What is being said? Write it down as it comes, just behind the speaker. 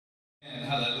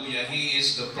Hallelujah. He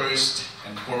is the first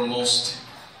and foremost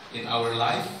in our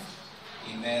life.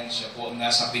 Amen. Siya po ang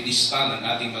nasa pedestal ng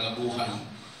ating mga buhay.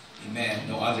 Amen.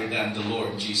 No other than the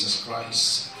Lord Jesus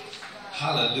Christ.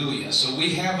 Hallelujah. So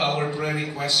we have our prayer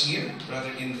request here.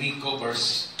 Brother Enrico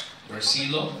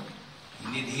Barcilo.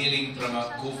 He need healing from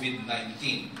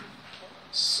COVID-19.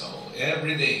 So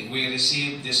every day we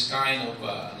receive this kind of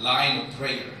line of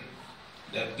prayer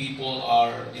that people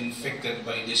are infected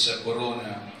by this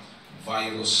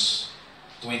coronavirus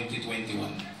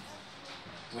 2021.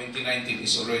 2019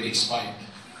 is already expired.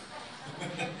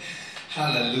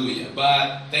 Hallelujah.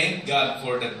 But thank God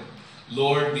for the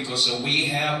Lord, because we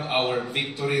have our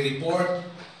victory report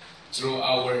through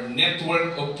our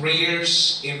network of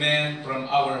prayers. Amen. From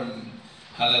our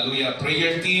hallelujah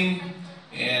prayer team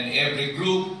and every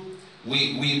group.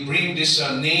 We bring this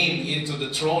name into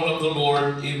the throne of the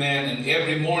Lord. Amen. And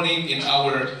every morning in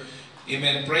our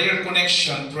prayer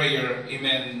connection prayer.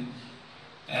 Amen.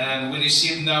 And we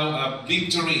receive now a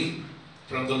victory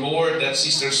from the Lord that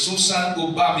Sister Susan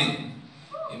Ubamin.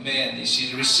 Amen.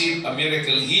 She received a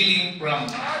miracle healing from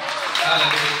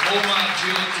coma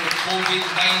due to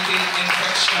COVID-19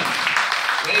 infection.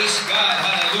 Praise God.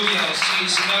 Hallelujah. She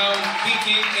is now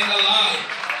kicking and alive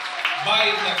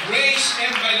by the grace and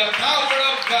by the power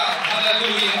of God.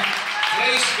 Hallelujah.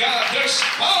 Praise God. There's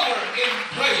power in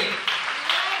prayer.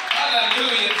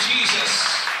 Hallelujah, Jesus.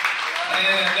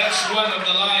 And that's one of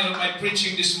the line of my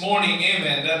preaching this morning.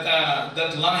 Amen.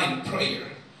 That line, prayer.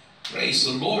 Praise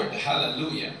the Lord.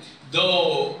 Hallelujah.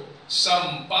 Though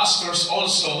some pastors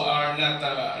also are not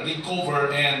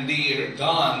recovered and they're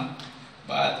gone,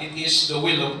 but it is the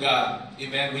will of God.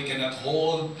 Amen. We cannot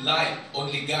hold life.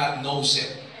 Only God knows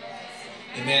it.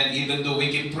 Amen. Even though we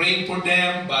keep praying for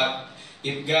them, but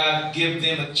if God give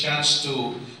them a chance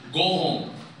to go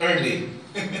home early,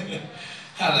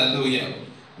 hallelujah.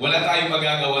 Wala tayong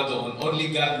magagawa doon.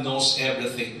 Only God knows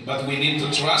everything. But we need to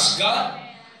trust God.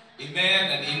 Amen.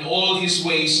 And in all His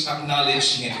ways,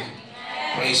 acknowledge Him.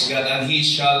 Praise God. And He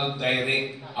shall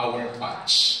direct our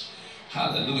paths.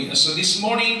 Hallelujah. So this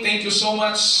morning, thank you so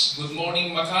much. Good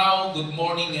morning, Macau. Good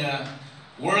morning,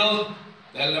 world.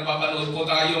 Dahil napapanood po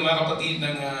tayo, mga kapatid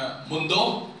ng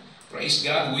mundo. Praise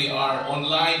God. We are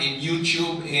online in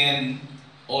YouTube and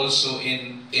also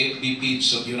in FB page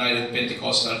of United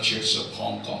Pentecostal Church of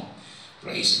Hong Kong.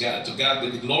 Praise God. To God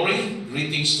be the glory.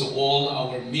 Greetings to all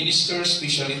our ministers,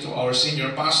 especially to our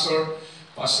senior pastor,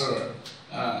 Pastor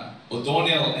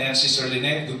O'Donnell and Sister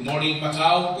Lynette. Good morning,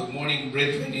 Macau. Good morning,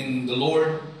 brethren in the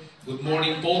Lord. Good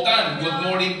morning, Potan. Good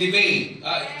morning, Divay.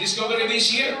 Discovery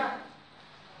Base here?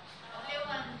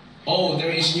 Oh, there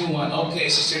is new one. Okay,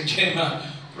 Sister Gemma.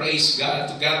 Praise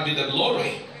God. To God be the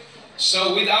glory.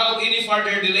 So without any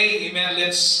further delay, amen,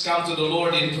 let's come to the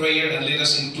Lord in prayer and let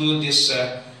us include this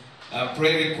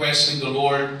prayer request in the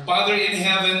Lord. Father in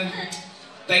heaven,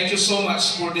 thank you so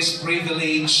much for this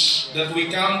privilege that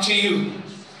we come to you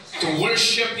to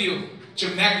worship you, to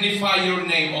magnify your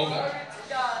name, O God.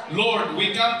 Lord,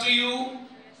 we come to you,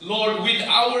 Lord, with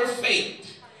our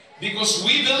faith, because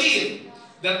we believe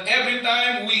that every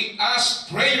time we ask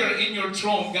prayer in your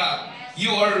throne, God,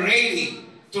 you are ready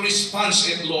to respond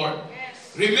to it, Lord.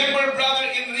 Remember Brother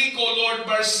Enrico, Lord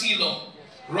Barcilo.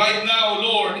 Right now,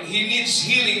 Lord, he needs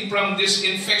healing from this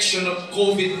infection of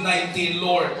COVID-19,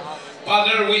 Lord.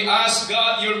 Father, we ask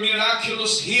God your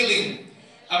miraculous healing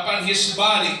upon his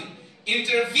body.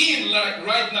 Intervene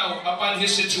right now upon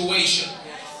his situation.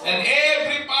 And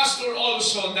every pastor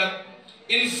also that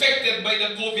infected by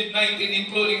the COVID-19,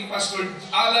 including Pastor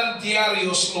Alan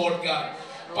Diarios, Lord God.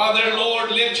 Father,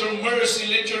 Lord, let your mercy,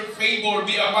 let your favor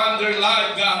be upon their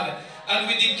life, God. And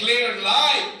we declare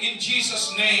life in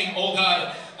Jesus' name, O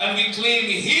God. And we claim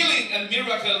healing and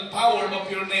miracle power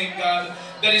of your name, God,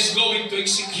 that is going to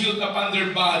execute upon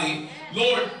their body.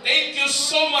 Lord, thank you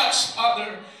so much,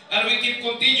 Father. And we can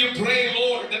continue pray,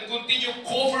 Lord, that continue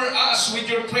cover us with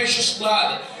your precious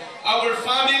blood. Our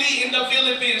family in the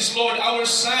Philippines, Lord, our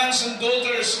sons and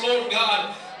daughters, Lord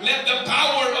God, let the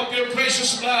power of your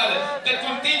precious blood that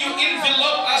continue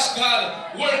envelop us,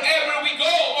 God, wherever we go,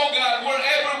 oh God,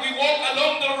 wherever we walk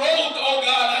along the road, oh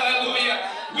God, hallelujah.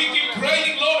 We keep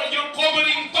praying, Lord, your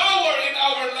covering power in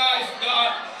our life,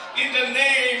 God, in the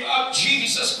name of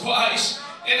Jesus Christ.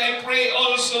 And I pray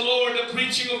also, Lord, the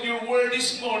preaching of your word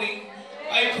this morning.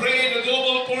 I pray the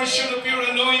double portion of your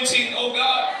anointing, oh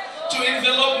God, to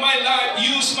envelop my life.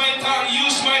 Use my tongue,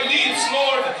 use my lips,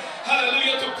 Lord.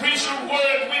 Hallelujah, to preach your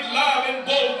word with love and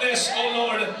boldness, oh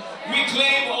Lord. We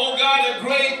claim, oh God, a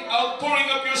great outpouring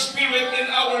of your spirit in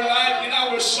our life, in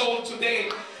our soul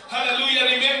today.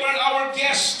 Hallelujah. Remember our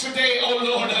guests today, oh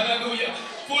Lord. Hallelujah.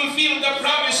 Fulfill the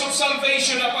promise words of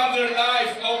salvation upon their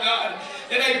life, oh God.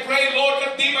 And I pray, Lord,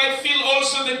 that they might feel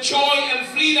also the joy and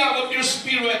freedom of your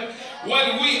Spirit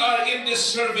while we are in this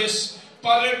service.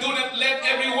 Father, do not let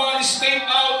everyone step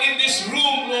out in this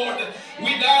room, Lord,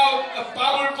 without a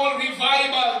powerful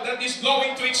revival that is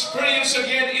going to experience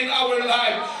again in our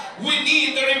life. We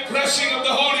need the refreshing of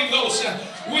the Holy Ghost.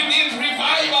 We need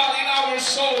revival in our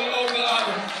soul, oh God.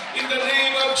 In the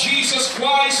name of Jesus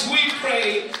Christ, we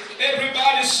pray.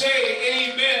 Everybody say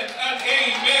amen and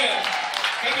amen.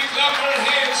 Can we clap our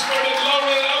hands for the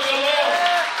glory of the Lord?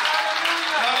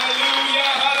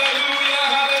 Hallelujah, hallelujah,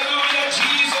 hallelujah,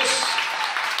 Jesus.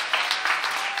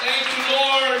 Thank you,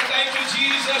 Lord. Thank you,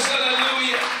 Jesus.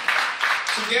 Hallelujah.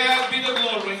 To God be the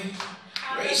glory.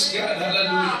 Praise God.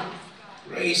 Hallelujah.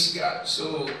 Praise God.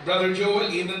 So, Brother Joel,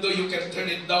 even though you can turn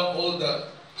it down, all the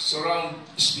surround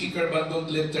speaker, but don't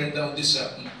let turn down this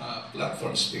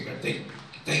platform speaker.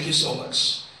 Thank you so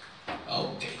much.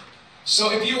 Okay.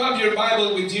 So, if you have your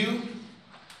Bible with you,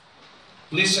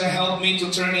 please help me to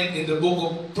turn it in the book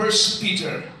of 1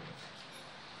 Peter,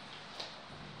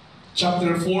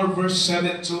 chapter 4, verse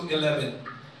 7 to 11.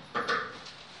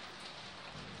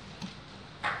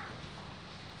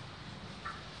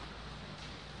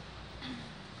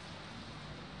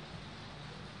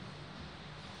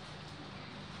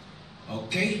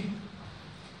 Okay.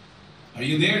 Are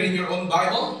you there in your own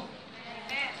Bible?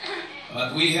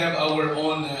 But we have our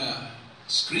own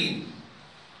screen.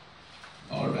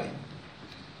 All right.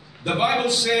 The Bible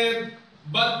said,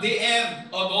 but the end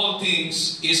of all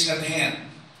things is at hand.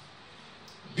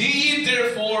 Be ye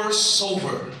therefore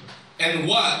sober, and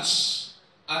watch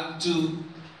unto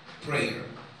prayer.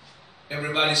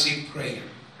 Everybody say prayer.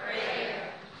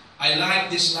 Prayer. I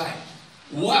like this line.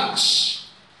 Watch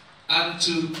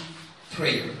unto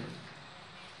prayer.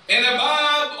 And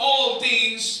above all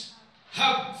things,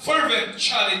 have fervent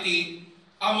charity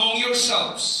among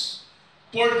yourselves.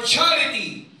 For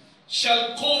charity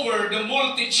shall cover the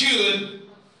multitude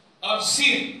of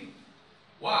sin.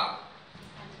 Wow.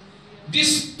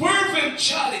 This fervent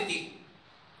charity,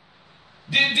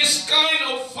 this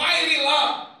kind of fiery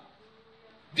love,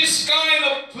 this kind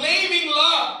of flaming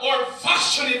love or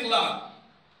passionate love,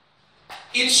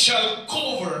 it shall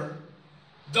cover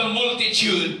the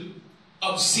multitude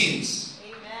of sins.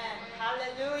 Amen.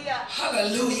 Hallelujah.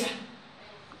 Hallelujah.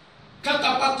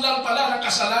 Katapat lang pala ng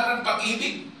kasalanan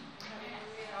pag-ibig.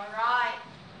 Alright.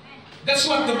 That's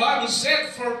what the Bible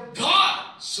said. For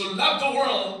God so loved the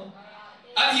world,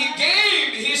 and He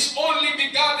gave His only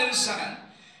begotten Son,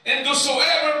 and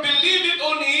whosoever believeth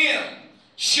on Him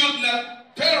should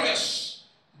not perish,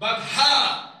 but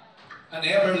have an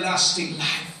everlasting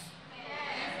life.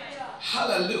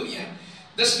 Hallelujah.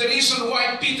 That's the reason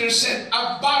why Peter said,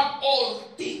 above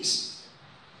all things.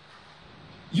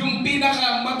 Yung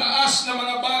pinakamataas na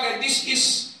mga bagay, this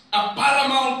is a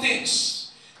paramount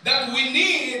things that we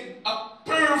need a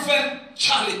fervent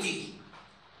charity.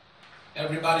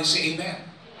 Everybody say amen.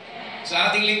 Amen. Sa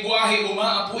ating lingwahe,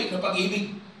 umaapoy na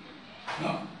pag-ibig.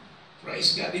 No?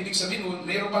 Praise God. Ibig sabihin,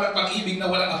 mayroon palang pag-ibig na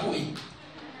walang apoy.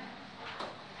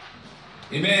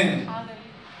 Amen.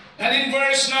 And in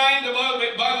verse 9, the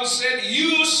Bible said,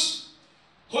 use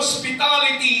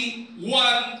hospitality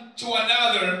one to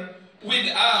another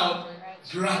without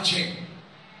grudging.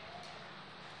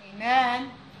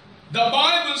 Amen. The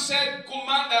Bible said,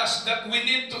 command us that we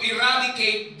need to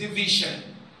eradicate division.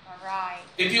 Alright.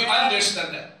 If you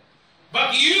understand that.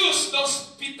 But use the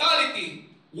hospitality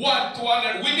one to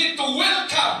another. We need to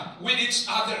welcome with each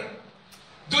other.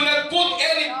 Do not put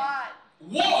any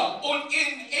wall on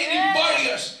any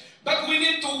barriers. But we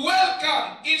need to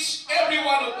welcome every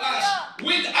one of us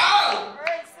without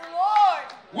Praise the Lord.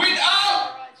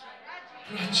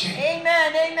 grudging.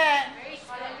 Amen. Amen.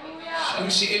 Shall we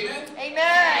say amen?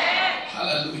 Amen.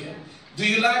 Hallelujah. Do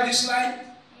you like this line?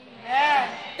 Amen.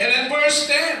 And then verse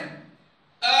 10.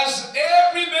 As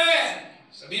every man,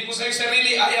 sabihin mo sa iyong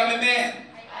sarili, I am a man.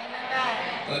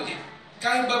 Amen.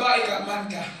 Kahit babae ka, man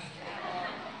ka.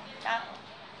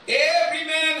 Every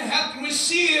man hath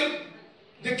received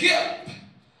the gift,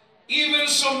 even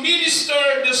so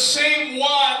minister the same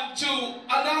one to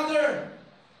another.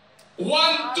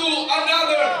 One to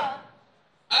another.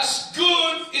 As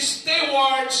good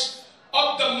stewards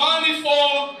of the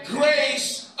manifold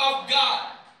grace of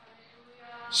God.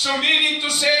 So meaning to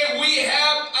say, we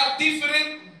have a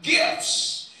different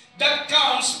gifts that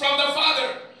comes from the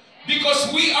Father.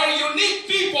 Because we are unique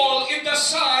people in the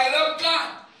sight of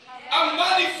God. A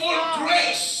manifold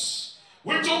grace.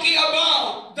 We're talking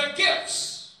about the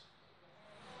gifts.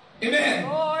 Amen.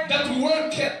 That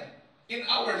work in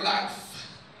our life.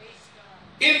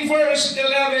 In verse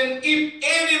 11, if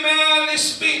any man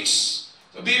speaks,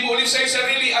 sabihin mo ulit sa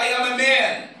sarili, I am a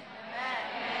man.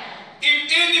 If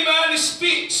any man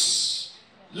speaks,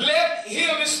 let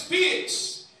him speak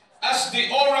as the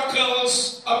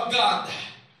oracles of God.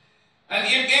 And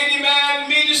if any man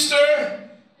minister,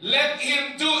 let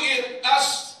him do it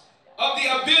as of the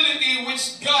ability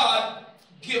which God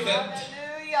giveth.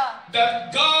 Hallelujah. That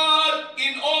God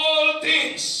in all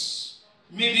things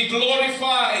may be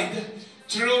glorified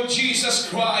through Jesus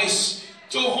Christ,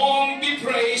 to whom be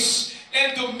praise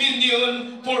and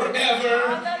dominion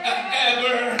forever and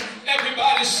ever.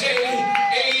 Everybody say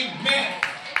amen.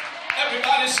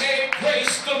 Everybody say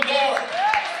praise the Lord.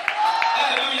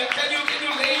 Hallelujah. Can you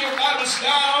lay your Bibles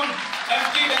down and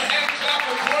give a hand clap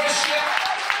of worship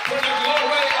for the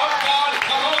glory of God?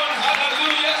 Come on,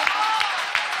 hallelujah.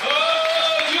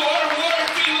 Oh, you are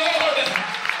worthy, Lord.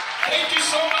 Thank you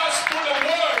so much for the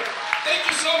word. Thank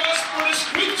you so much for the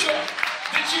scripture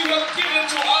that you have given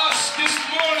to us this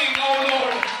morning, oh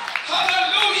Lord.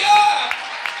 Hallelujah.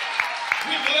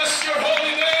 We bless your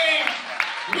holy name.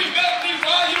 We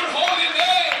magnify your holy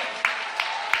name.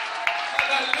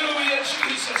 Hallelujah,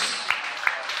 Jesus.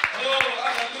 Oh,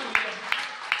 hallelujah.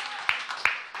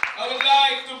 I would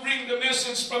like to bring the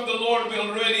message from the Lord. We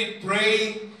already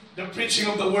prayed the preaching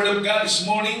of the Word of God this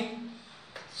morning.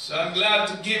 So I'm glad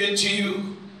to give it to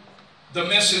you. The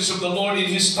message of the Lord in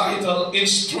His title,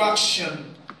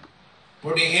 Instruction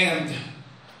for the End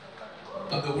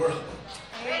of the World.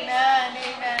 Amen.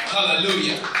 Amen.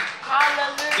 Hallelujah.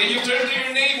 Hallelujah. Can you turn to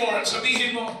your neighbor and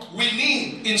sabihin mo, we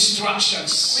need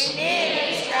instructions. We need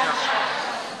instruction.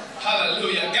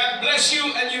 Hallelujah. God bless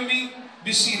you, and you may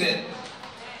be seated.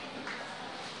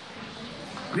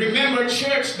 Remember,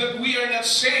 church, that we are not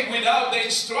saved without the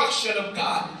instruction of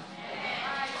God.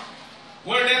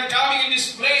 We're not coming in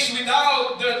this place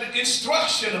without the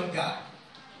instruction of God.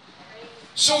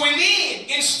 So we need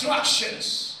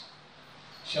instructions.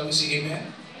 Shall we say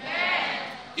amen? Amen.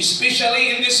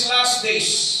 Especially in these last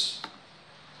days,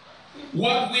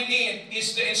 what we need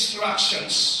is the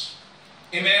instructions.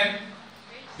 Amen?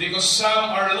 Because some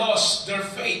are lost their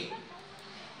faith.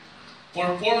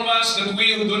 For 4 months that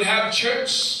we don't have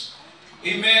church,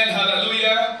 amen,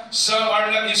 hallelujah, some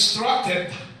are not instructed.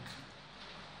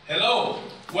 Hello,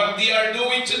 what they are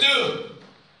doing to do.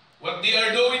 What they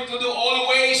are doing to do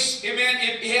always, amen,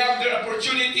 if they have their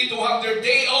opportunity to have their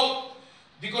day off,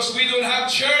 because we don't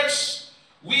have church,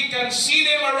 we can see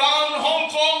them around Hong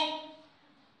Kong.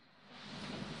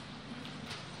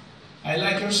 I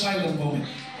like your silent moment.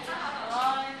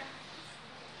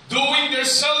 Doing their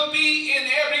selfie in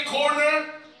every corner.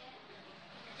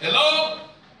 Hello?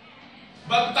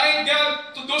 But thank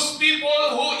God to those people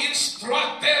who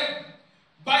instructed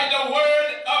by the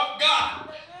Word of God.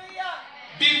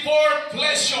 Before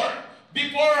pleasure,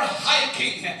 before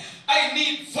hiking, I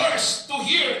need first to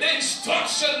hear the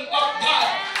instruction of God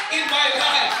in my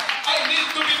life. I need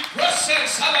to be present,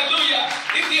 hallelujah,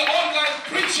 in the online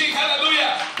preaching,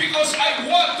 hallelujah, because I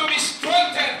want to be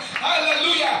strengthened,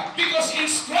 hallelujah, because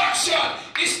instruction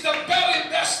is the very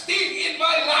best thing in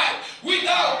my life.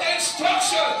 Without the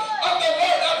instruction of the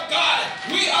Word of God,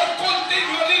 we are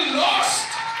continually lost.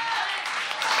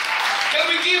 Can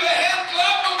we give a hand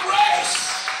clap of praise?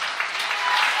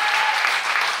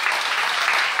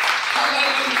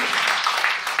 Hallelujah.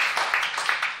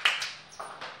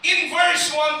 In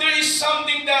verse 1, there is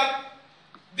something that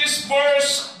this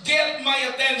verse get my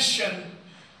attention.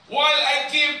 While I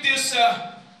give this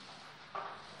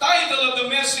title of the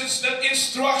message, that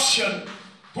instruction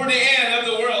for the end of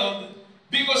the world,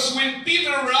 because when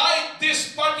Peter write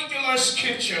this particular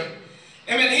scripture,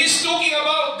 I mean, he's talking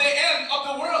about the end of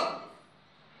the world.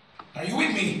 Are you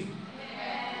with me?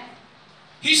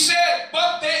 He said,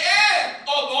 but the end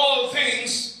of all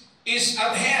things is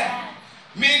at hand.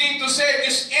 Meaning to say,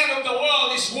 this end of the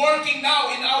world is working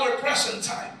now in our present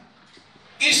time.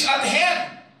 Is at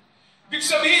hand. Ibig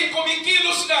sabihin,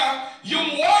 kumikilos na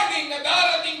yung warning na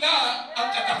darating na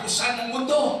ang katapusan ng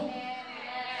mundo.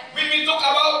 When we talk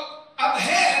about at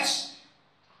hands,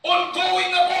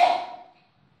 ongoing na po.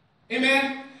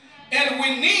 Amen? And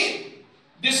we need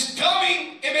this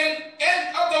coming, amen,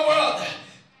 end of the world.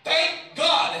 Thank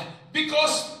God,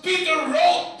 because Peter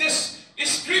wrote this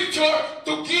scripture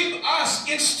to give us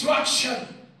instruction.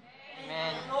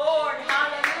 Amen. Lord,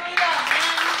 hallelujah.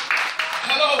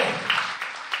 Hello.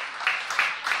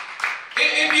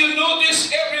 If you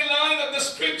notice, every line of the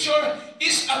scripture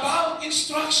is about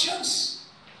instructions.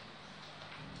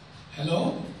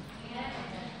 Hello?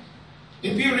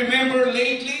 If you remember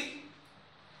lately,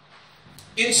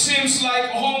 it seems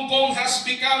like Hong Kong has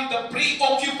become the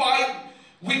preoccupied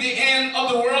with the end of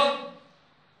the world.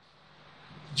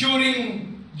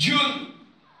 during June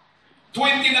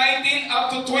 2019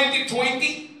 up to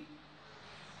 2020.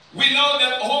 We know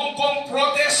that Hong Kong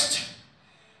protest,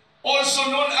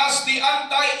 also known as the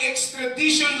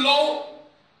anti-extradition law,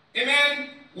 amen,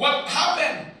 what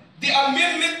happened? The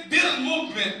Amendment Bill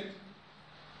movement.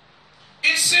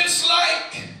 It seems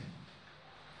like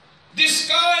this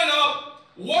kind of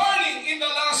warning in the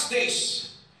last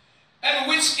days, and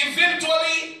which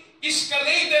eventually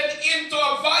escalated into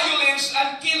a violence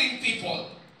and killing people.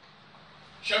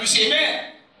 Shall we say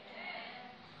amen?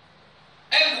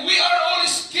 And we are all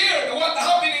scared of what's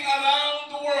happening around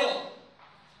the world.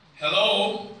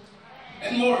 Hello?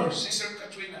 And more, Sister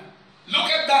Katrina.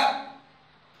 Look at that.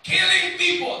 Killing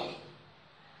people.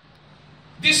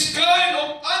 This kind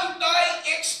of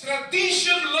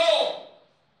anti-extradition law,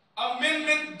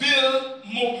 Amendment Bill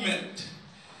movement,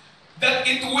 that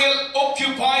it will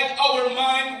occupy our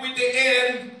mind with the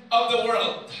end of the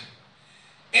world.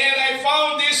 And I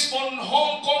found this on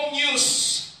Hong Kong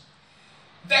News,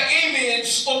 the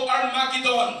image of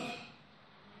Armageddon.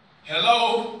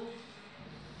 Hello?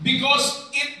 Because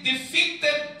it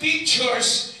depicted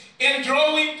pictures and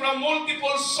drawing from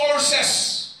multiple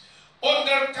sources on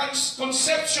their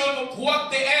conception of what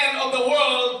the end of the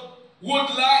world would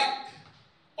like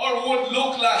or would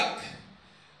look like.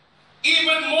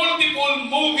 Even multiple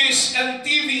movies and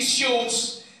TV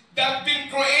shows that have been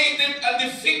created and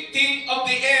depicting of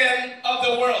the end of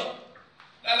the world.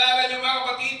 Naalala niyo mga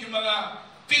kapatid, yung mga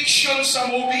fiction sa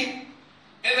movie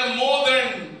in a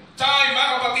modern time,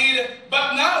 mga kapatid,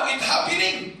 but now it's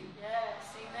happening. Yes,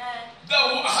 amen. The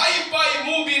hi-fi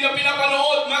movie na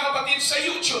pinapanood, mga kapatid, sa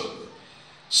YouTube.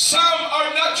 Some are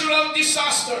natural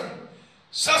disaster,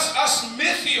 such as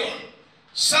meteor,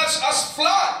 such as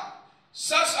flood,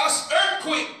 such as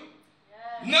earthquake,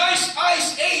 nice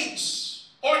ice age,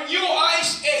 or new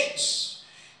ice age,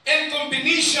 and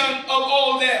combination of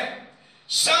all them.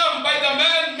 Some by the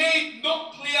man-made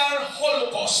nuclear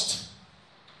holocaust,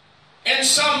 and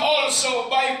some also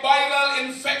by viral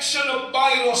infection of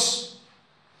virus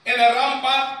and a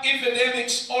rampant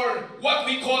epidemics, or what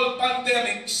we call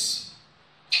pandemics.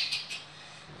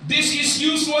 This is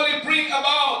usually bring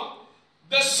about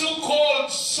the so-called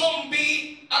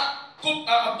zombie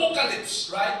apocalypse,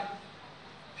 right?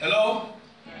 Hello?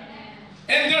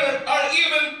 And there are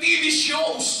even TV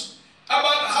shows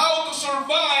about how to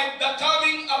survive the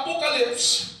coming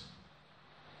apocalypse.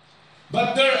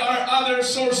 But there are other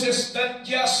sources than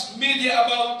just media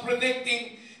about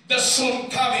predicting the soon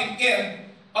coming end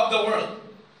of the world.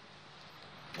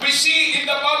 We see in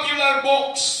the popular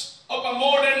books of a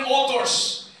modern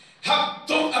authors have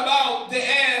talked about the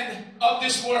end of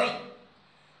this world.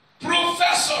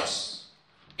 Professors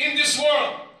in this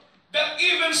world, that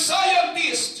even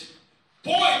scientists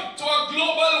point to a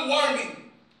global warming,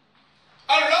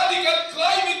 a radical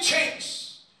climate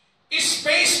change,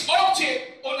 space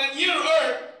object on a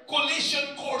near-Earth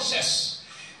collision courses.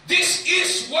 This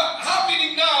is what's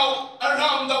happening now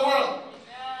around the world.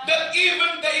 That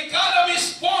even the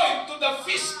economists point to the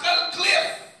fiscal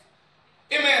cliff,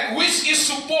 amen, which is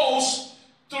supposed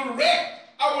to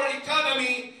wreck our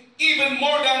economy even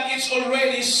more than it's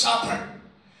already suffered.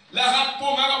 Lahat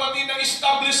po, mga kapatid, ng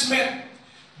establishment,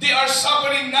 they are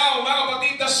suffering now, mga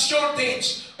kapatid, the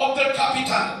shortage of their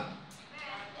capital.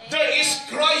 There is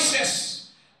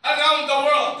crisis around the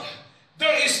world.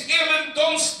 There is even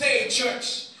doomsday,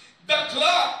 church. The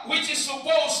clock, which is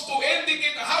supposed to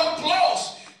indicate how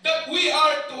close that we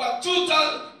are to a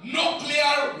total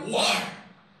nuclear war.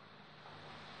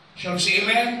 Shall we say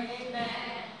amen? Amen.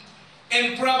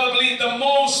 And probably the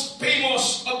most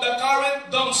famous of the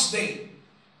current doomsday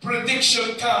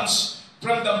prediction comes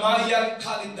from the Mayan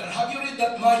calendar. Have you read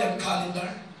that Mayan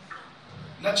calendar?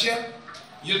 Not yet?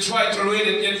 You try to read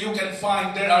it and you can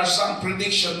find there are some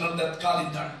predictions on that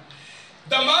calendar.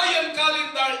 The Mayan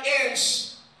calendar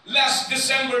ends last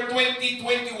December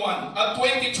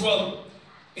 2012.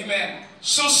 Amen.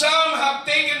 So some have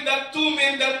taken that to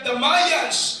mean that the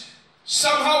Mayans,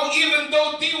 somehow, even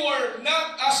though they were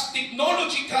not as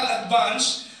technological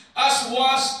advanced as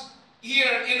was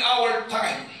here in our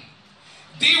time,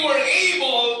 they were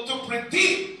able to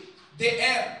predict the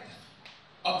end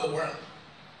of the world.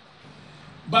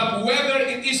 But whether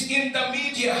it is in the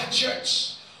media,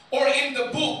 church, or in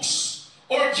the books,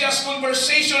 or just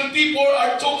conversation, people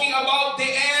are talking about the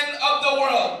end of the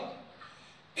world.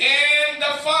 And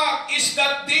the fact is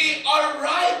that they are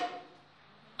right.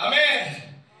 Amen.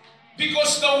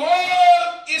 Because the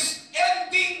world is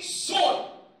ending soon.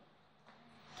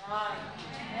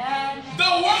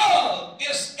 The world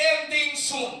is ending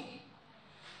soon.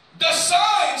 The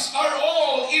signs are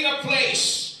all in a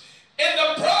place. And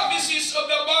the prophecies of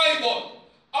the Bible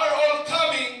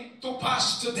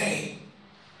us today.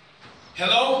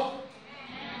 Hello?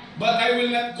 But I will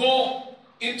not go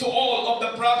into all of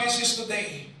the promises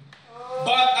today.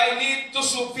 But I need to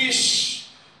suffice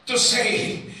to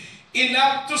say,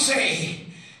 enough to say,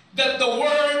 that the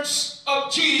words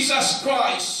of Jesus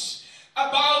Christ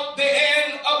about the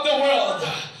end of the world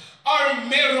are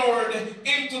mirrored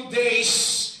in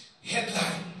today's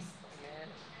headline.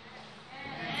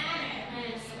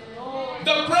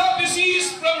 The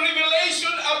prophecies from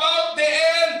Revelation about the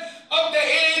end of the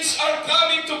age are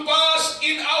coming to pass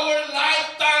in our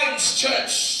lifetimes,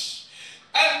 church.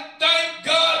 And thank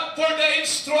God for the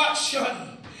instruction,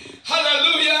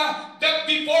 hallelujah, that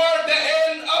before the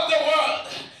end of the world,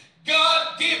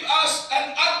 God gave us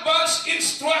an advance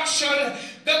instruction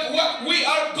that what we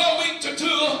are going to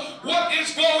do, what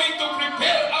is going to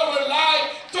prepare our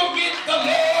life to meet the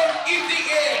Lord in the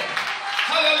air.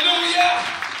 Hallelujah.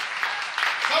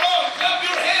 Come on, clap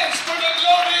your hands for the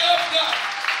glory of God.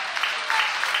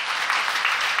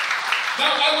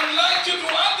 Now, I would like you to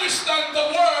understand the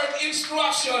word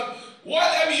instruction while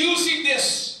I'm using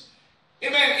this.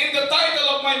 Amen. In the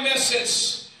title of my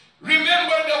message.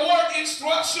 Remember, the word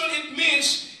instruction, it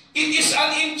means it is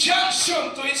an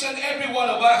injunction to each and every one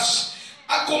of us.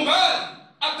 A command,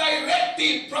 a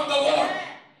directive from the Lord.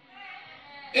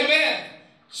 Amen.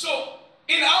 So,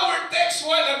 in our text a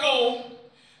while ago,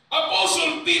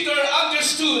 Apostle Peter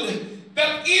understood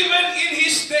that even in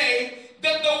his day,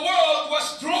 that the world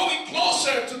was drawing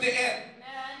closer to the end.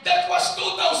 That was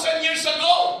 2,000 years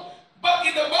ago. But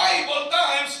in the Bible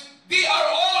times, they are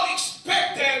all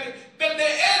expected that the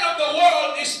end of the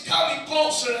world is coming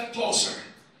closer and closer.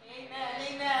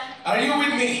 Amen. Amen. Are you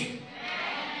with me?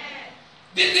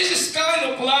 This is kind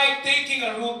of like taking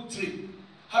a road trip.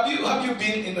 Have you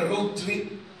been in a road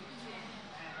trip?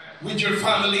 With your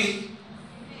family?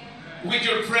 With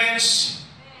your friends?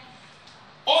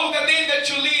 On the day that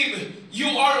you leave, you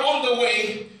are on the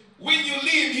way. When you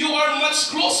leave, you are much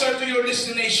closer to your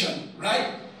destination.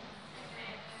 Right?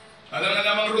 Alam na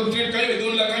namang road trip kayo,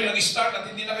 doon lang kayo nag-start at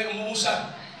hindi na kayo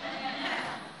umuusap.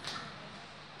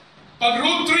 Pag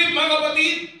road trip, mga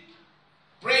kapatid,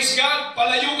 praise God,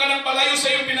 palayo ka ng palayo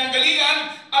sa iyong pinanggalingan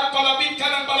at palapit ka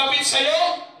ng palapit sa iyo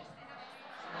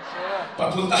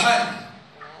papuntahan.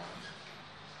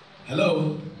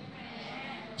 Hello?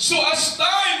 So as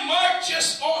time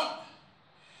marches on,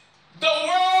 the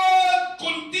world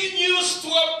continues to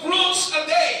approach a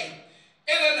day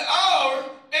and an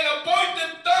hour, an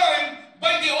appointed time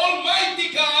by the Almighty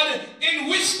God in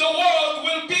which the world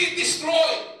will be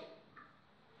destroyed.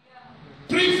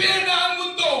 Prepare na ang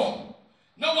mundo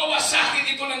na wawasakin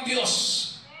ito ng Diyos.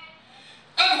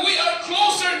 And we are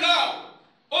closer now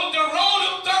on the road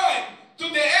of time to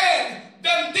the end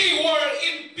than they were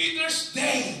in Peter's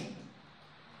day.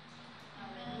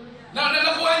 Now,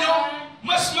 nanakuha nyo,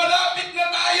 mas malapit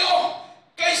na tayo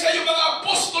kaysa yung mga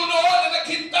apostol noon na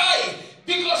naghintay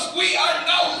because we are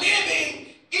now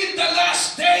living in the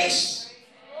last days.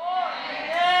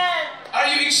 Are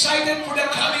you excited for the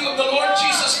coming of the Lord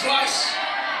Jesus Christ?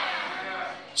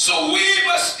 So we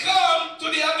must come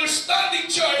to the understanding,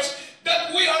 church,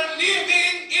 that we are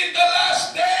living in the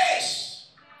last days.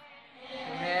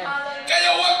 Amen. Kaya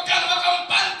huwag kang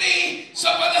makampante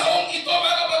sa panahong ito,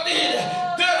 mga kapatid.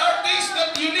 There are things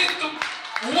that you need to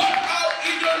work out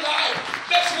in your life.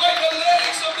 That's why the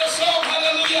lyrics of the song,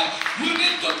 hallelujah, you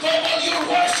need to double your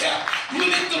worship. You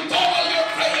need to double your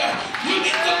prayer. You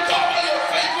need to double your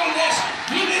faithfulness.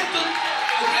 You need to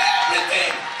do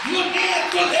everything. You need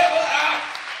to level up.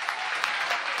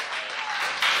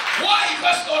 Why,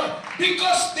 Pastor?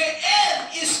 Because the end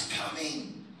is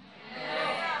coming.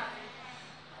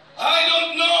 I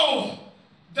don't know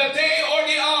the day or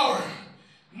the hour.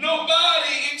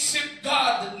 Nobody except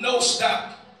God knows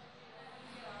that.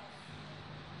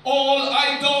 All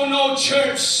I don't know,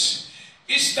 church,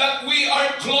 is that we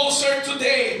are closer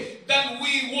today than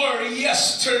we were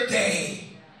yesterday.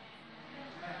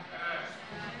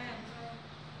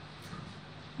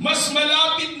 Mas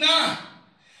malapit na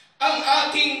ang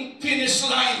ating finish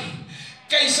line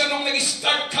kaysa nung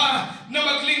nag-start ka na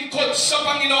maglingkod sa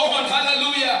Panginoon.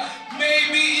 Hallelujah.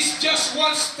 Maybe it's just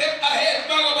one step ahead,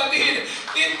 mga kapatid.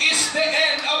 It is the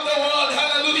end of the world.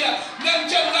 Hallelujah.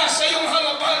 Nandiyan na sa iyong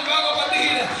harapan, mga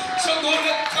kapatid. So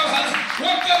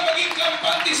huwag kang maging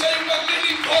kampante sa iyong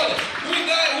maglilingkod.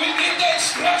 We need the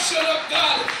instruction of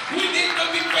God. We need to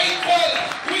be faithful.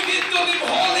 We need to live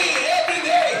holy every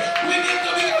day. We need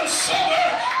to become sober.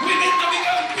 We need to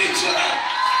become vigilant.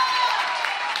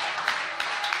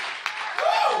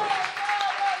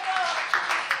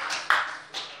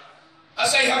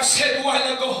 As I have said a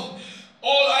while ago,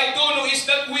 all I don't know is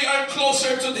that we are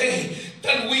closer today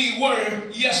were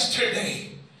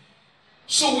yesterday.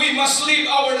 So we must live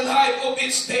our life of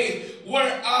each day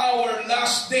were our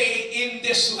last day in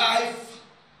this life.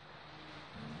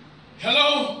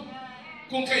 Hello?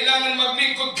 Kung kailangan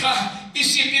maglingkod ka,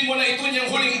 isipin mo na ito niyang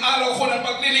huling araw ko ng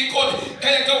paglilingkod.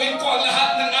 Kaya gawin ko ang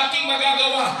lahat ng aking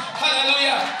magagawa.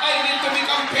 Hallelujah! I need to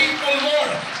become faithful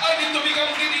more. I need to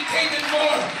become dedicated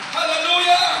more.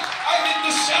 Hallelujah! I need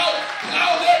to shout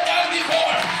louder than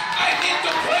before. I need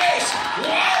to praise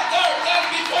wilder than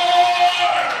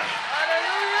before.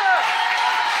 Hallelujah!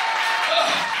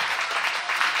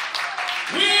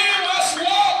 We must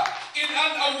walk in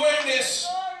an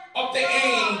awareness of the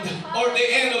end or the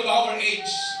end of our age.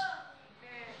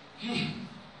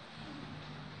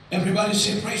 Everybody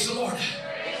say praise the Lord.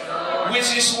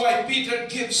 Which is why Peter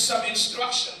gives some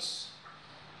instructions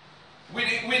when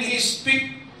he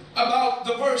speaks about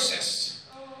the verses.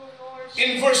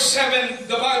 In verse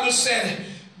 7, the Bible said,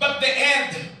 but the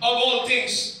end of all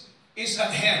things is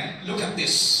at hand. Look at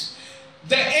this.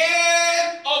 The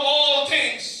end of all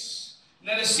things.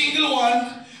 Not a single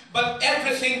one, but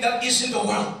everything that is in the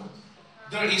world,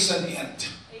 there is an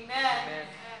end. Amen.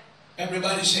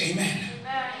 Everybody say amen.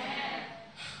 Amen.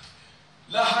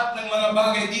 Lahat ng mga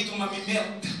bagay dito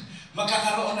mamimelt,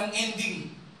 magkakaroon ng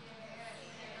ending.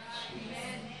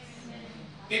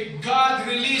 If God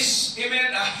release,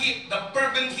 amen, a heat, the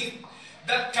fervent heat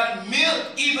that can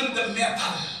melt even the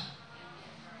metal.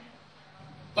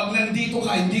 Pag nandito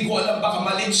ka, hindi ko alam, baka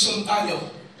malinson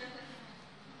tayo.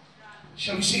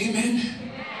 Shall we say amen?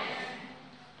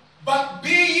 But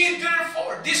be ye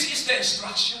therefore, this is the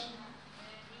instruction.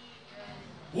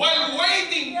 While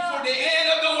waiting for the end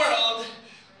of the world,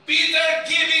 Peter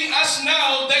giving us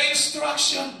now the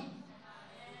instruction.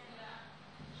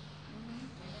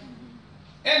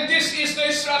 And this is the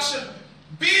instruction.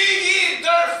 Be ye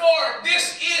therefore,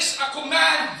 this is a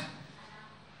command.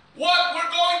 What we're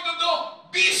going to do,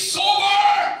 be sober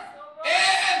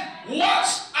and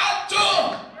watch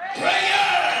unto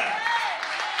prayer.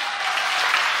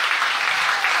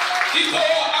 Ito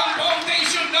ang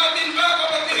foundation natin, mga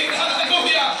kapatid.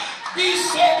 Hallelujah. Be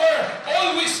sober,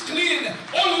 always clean,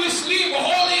 always live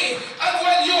holy. And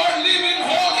when you are living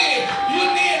holy, you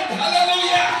need,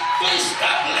 hallelujah, to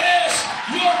establish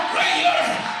your prayer.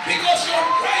 Because your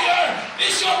prayer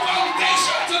is your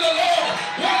foundation to the Lord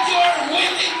when you are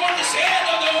waiting for the end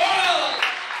of the world.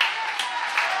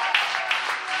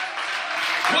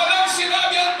 Walang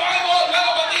sinabi ang Bible, mga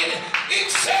kapatid,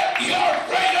 except your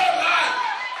prayer life.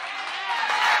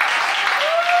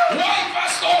 Why,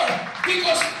 Pastor?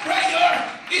 Because prayer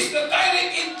is the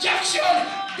direct injection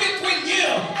between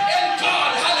you and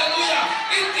God. Hallelujah.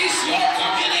 It is your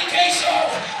communication.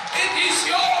 It is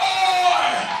your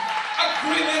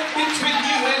agreement between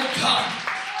you and God.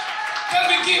 Can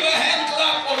we give a hand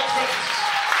clap of praise?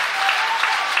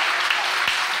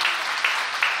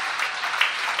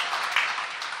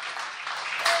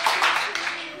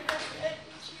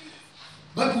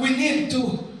 But we need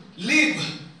to live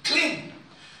clean.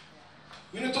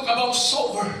 We need to talk about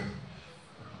sober,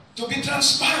 to be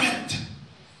transparent,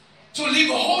 to live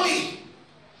holy.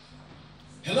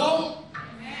 Hello?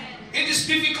 Amen. It is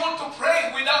difficult to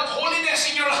pray without holiness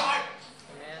in your heart.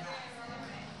 Amen.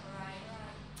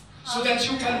 So that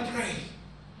you can pray.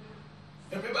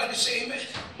 Everybody say amen.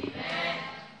 Amen.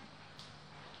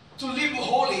 To live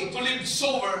holy, to live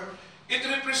sober, it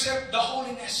represents the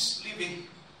holiness living.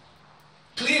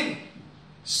 Clean,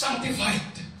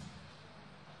 sanctified.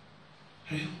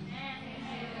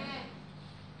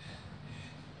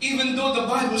 Even though the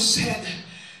Bible said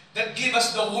that give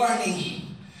us the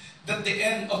warning that the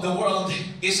end of the world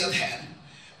is at hand,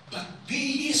 but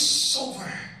be ye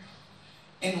sober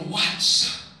and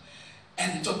watch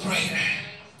and to prayer.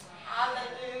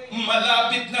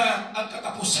 Malapit na ang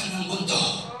katapusan ng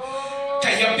mundo.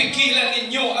 Kaya pigilan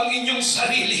ninyo ang inyong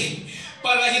sarili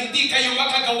para hindi kayo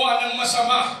makagawa ng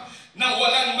masama nang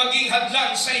walang maging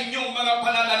hadlang sa inyong mga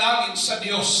pananalangin sa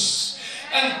Diyos.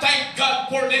 And thank God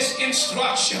for this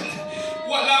instruction.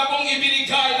 Wala pong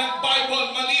ibinigay ng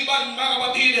Bible maliban, mga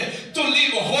kapatid, to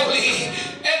live holy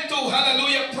and to,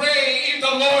 hallelujah, pray in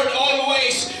the Lord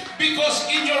always. Because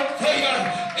in your prayer,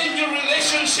 in your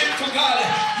relationship to God,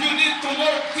 you need to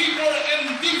work deeper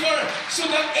and deeper so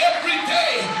that every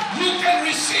day you can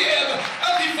receive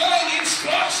a divine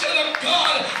instruction of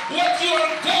God, what you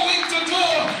are going to do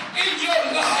in your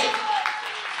life.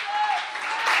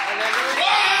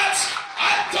 Watch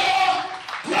unto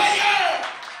prayer.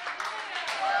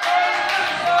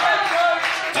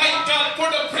 Thank God for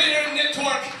the prayer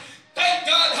network. Thank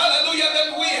God, hallelujah, that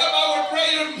we have our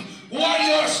prayer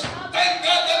warriors. Thank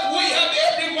God that we have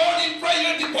every morning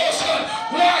prayer devotion.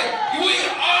 Why? We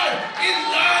are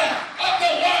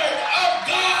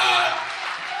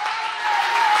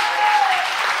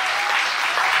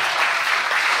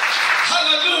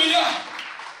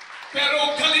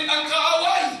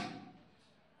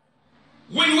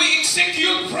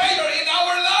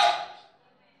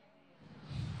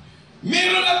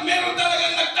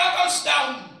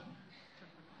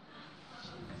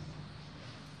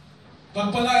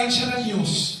Pagpalain siya ng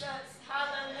Diyos.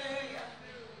 Hallelujah.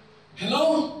 Hello?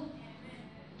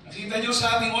 Nakita niyo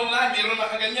sa ating online, mayroon na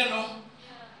kaganyan, no?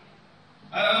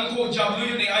 Alam ko, diablo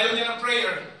yun eh. Ayaw niya ng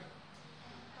prayer.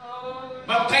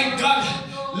 But thank God,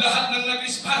 lahat ng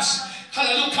nag-response.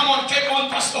 Hallelujah. Come on, keep on,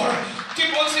 Pastor.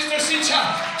 Keep on, Sister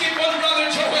Cynthia. Keep on,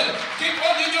 Brother Joel. Keep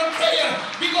on in your prayer.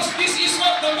 Because this is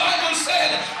what the Bible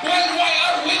said. When we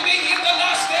are living in the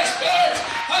last days, church.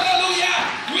 Hallelujah.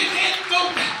 We need to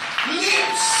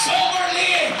live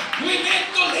soberly. We need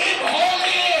to live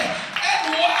holy. And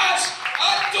watch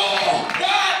unto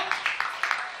what?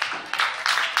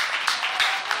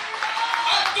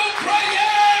 Unto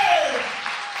prayer.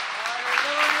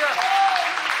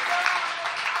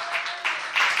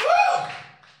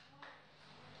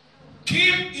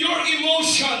 Keep your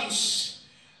emotions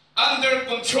under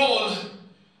control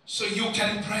so you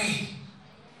can pray.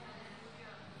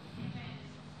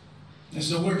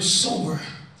 There's the word sober,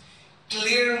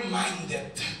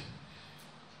 clear-minded.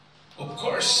 Of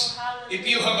course, if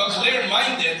you have a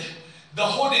clear-minded, the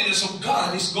holiness of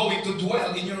God is going to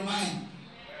dwell in your mind.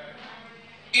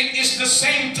 It is the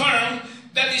same term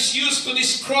that is used to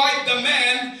describe the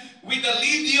man with the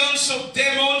legions of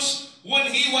demons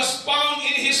when he was found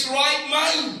in his right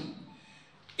mind.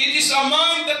 It is a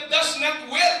mind that does not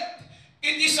wilt.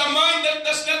 It is a mind that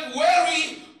does not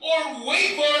worry or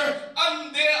waver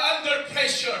under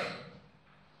pressure.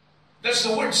 That's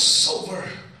the word sober.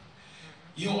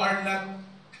 You are not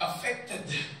affected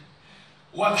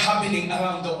what's happening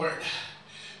around the world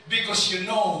because you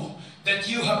know that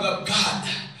you have a God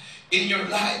in your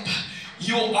life.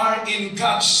 You are in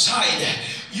God's side.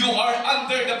 You are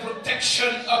under the protection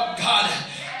of God.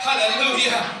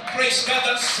 Hallelujah. Praise God.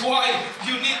 That's why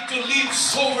you need to live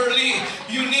soberly.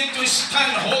 You need to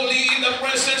stand holy in the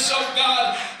presence of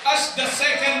God. As the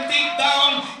second team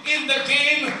down in the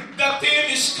game, the team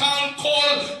is called,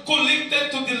 collected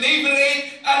to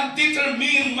deliberate and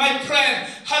determine, my friend.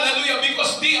 Hallelujah.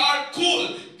 Because they are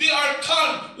cool. They are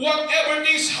calm. Whatever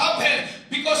things happen.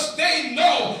 Because they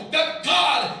know that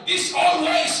God is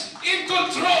always in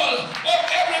control of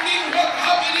everything what's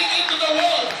happening into the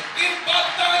world. In bad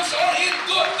times or in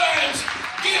good times.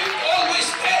 Give always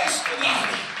thanks to God.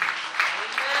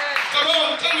 Come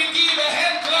on, can we give a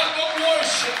hand clap of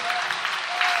worship?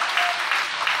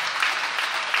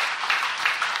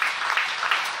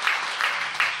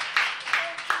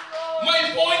 My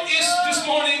point is this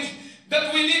morning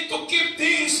that we need to keep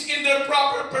things in their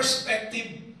proper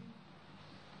perspective.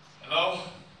 Hello?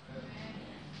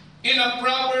 In a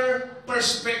proper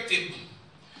perspective.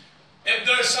 If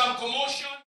there's some commotion,